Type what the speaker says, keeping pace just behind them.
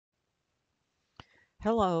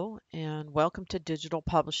Hello and welcome to Digital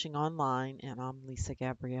Publishing Online, and I'm Lisa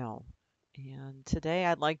Gabrielle. And today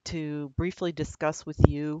I'd like to briefly discuss with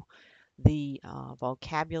you the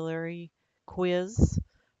vocabulary quiz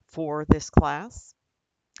for this class.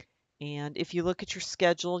 And if you look at your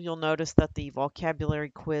schedule, you'll notice that the vocabulary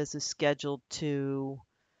quiz is scheduled to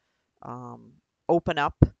um, open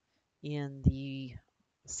up in the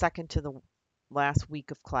second to the last week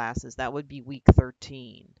of classes. That would be week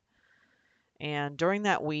 13. And during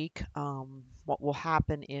that week, what will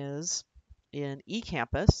happen is in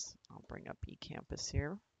eCampus, I'll bring up eCampus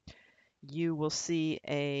here, you will see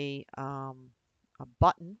a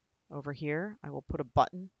button over here. I will put a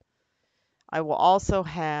button. I will also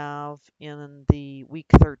have in the week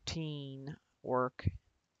 13 work,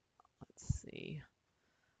 let's see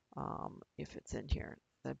if it's in here.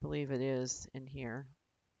 I believe it is in here.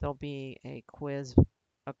 There'll be a quiz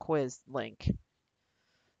link.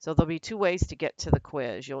 So there'll be two ways to get to the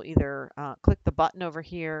quiz. You'll either click the button over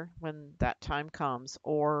here when that time comes,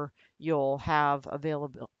 or you'll have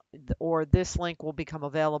available, or this link will become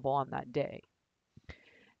available on that day.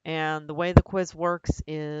 And the way the quiz works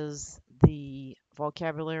is the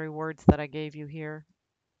vocabulary words that I gave you here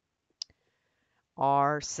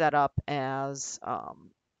are set up as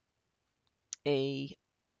a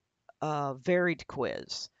varied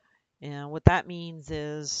quiz. And what that means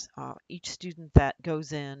is each student that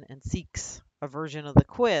goes in and seeks a version of the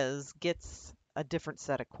quiz gets a different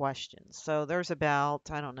set of questions. So there's about,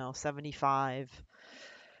 I don't know, 75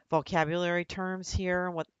 vocabulary terms here.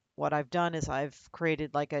 What I've done is I've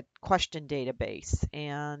created like a question database.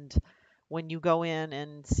 And when you go in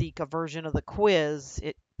and seek a version of the quiz,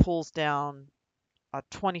 it pulls down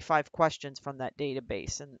 25 questions from that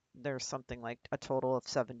database. And there's something like a total of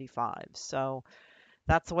 75. So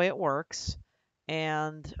that's the way it works.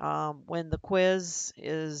 And when the quiz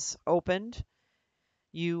is opened,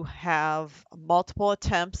 you have multiple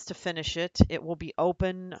attempts to finish it. It will be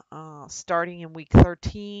open starting in week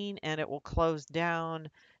 13 and it will close down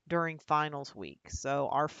during finals week. So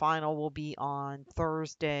our final will be on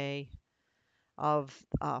Thursday of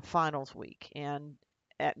finals week. And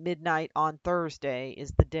at midnight on Thursday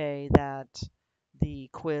is the day that the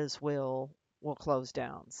quiz will close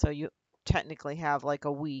down. So you technically have like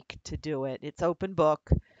a week to do it. It's open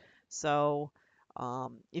book. So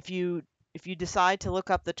if you decide to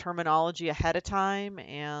look up the terminology ahead of time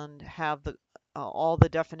and have the all the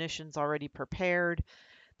definitions already prepared,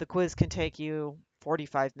 the quiz can take you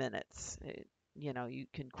 45 minutes. You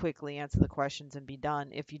can quickly answer the questions and be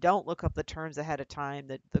done. If you don't look up the terms ahead of time,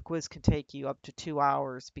 the quiz can take you up to 2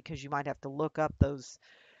 hours because you might have to look up those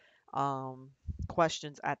um,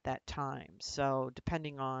 questions at that time. So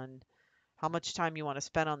depending on how much time you want to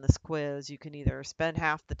spend on this quiz, you can either spend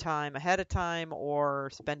half the time ahead of time or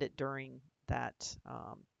spend it during that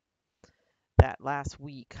last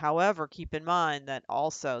week. However, keep in mind that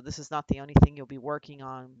also this is not the only thing you'll be working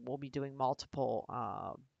on. We'll be doing multiple,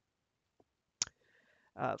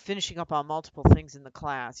 finishing up on multiple things in the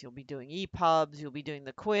class. You'll be doing EPUBs, you'll be doing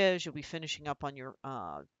the quiz, you'll be finishing up on your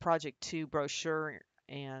Project 2 brochure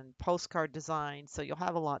and postcard design. So you'll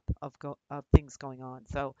have a lot of things going on.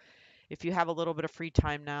 So if you have a little bit of free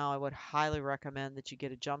time now, I would highly recommend that you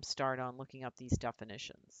get a jump start on looking up these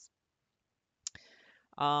definitions.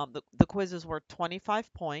 The quiz is worth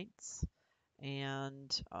 25 points,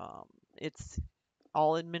 and it's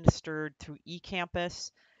all administered through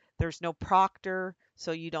eCampus. There's no proctor,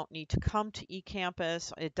 so you don't need to come to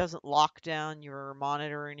eCampus. It doesn't lock down your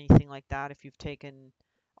monitor or anything like that if you've taken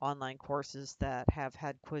online courses that have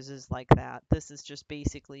had quizzes like that. This is just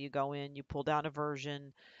basically you go in, you pull down a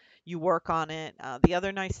version, you work on it. The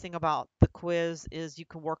other nice thing about the quiz is you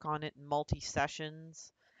can work on it in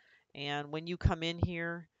multi-sessions. And when you come in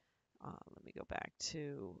here, let me go back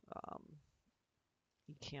to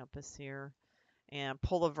eCampus here and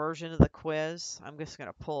pull a version of the quiz. I'm just going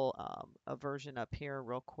to pull a version up here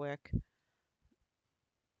real quick.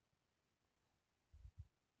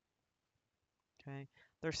 Okay,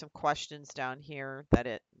 there's some questions down here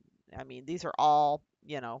I mean, these are all,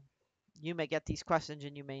 you may get these questions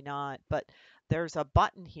and you may not, but there's a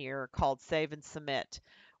button here called Save and Submit.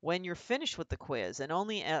 When you're finished with the quiz, and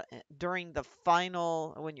only during the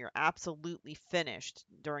final, when you're absolutely finished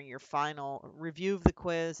during your final review of the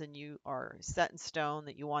quiz and you are set in stone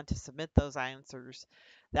that you want to submit those answers,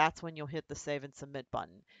 that's when you'll hit the Save and Submit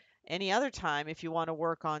button. Any other time, if you want to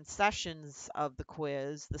work on sessions of the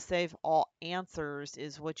quiz, the Save All Answers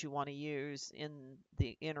is what you want to use in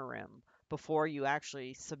the interim before you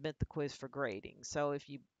actually submit the quiz for grading. So if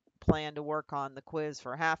you plan to work on the quiz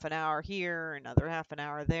for half an hour here, another half an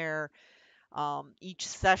hour there, Each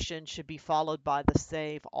session should be followed by the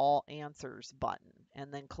Save All Answers button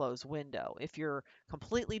and then close window. If you're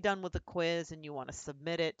completely done with the quiz and you want to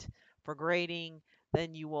submit it for grading,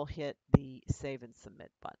 then you will hit the Save and Submit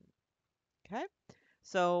button. Okay?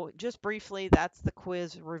 So just briefly, that's the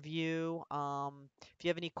quiz review. If you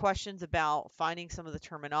have any questions about finding some of the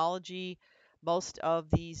terminology, most of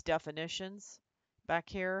these definitions back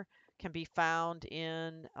here can be found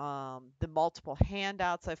in the multiple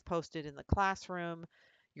handouts I've posted in the classroom.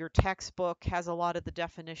 Your textbook has a lot of the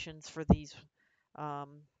definitions for these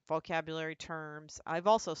vocabulary terms. I've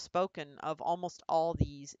also spoken of almost all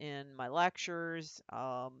these in my lectures,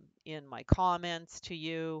 in my comments to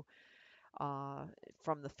you, uh,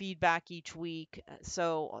 from the feedback each week.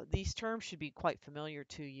 So these terms should be quite familiar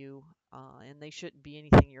to you, and they shouldn't be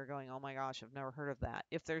anything you're going, oh my gosh, I've never heard of that.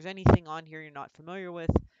 If there's anything on here you're not familiar with,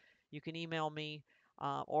 you can email me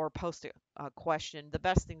or post a question. The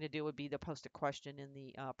best thing to do would be to post a question in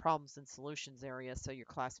the problems and solutions area so your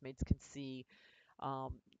classmates can see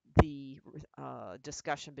the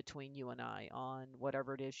discussion between you and I on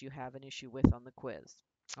whatever it is you have an issue with on the quiz.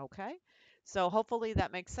 Okay, so hopefully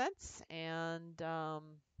that makes sense, and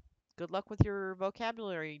good luck with your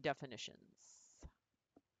vocabulary definitions.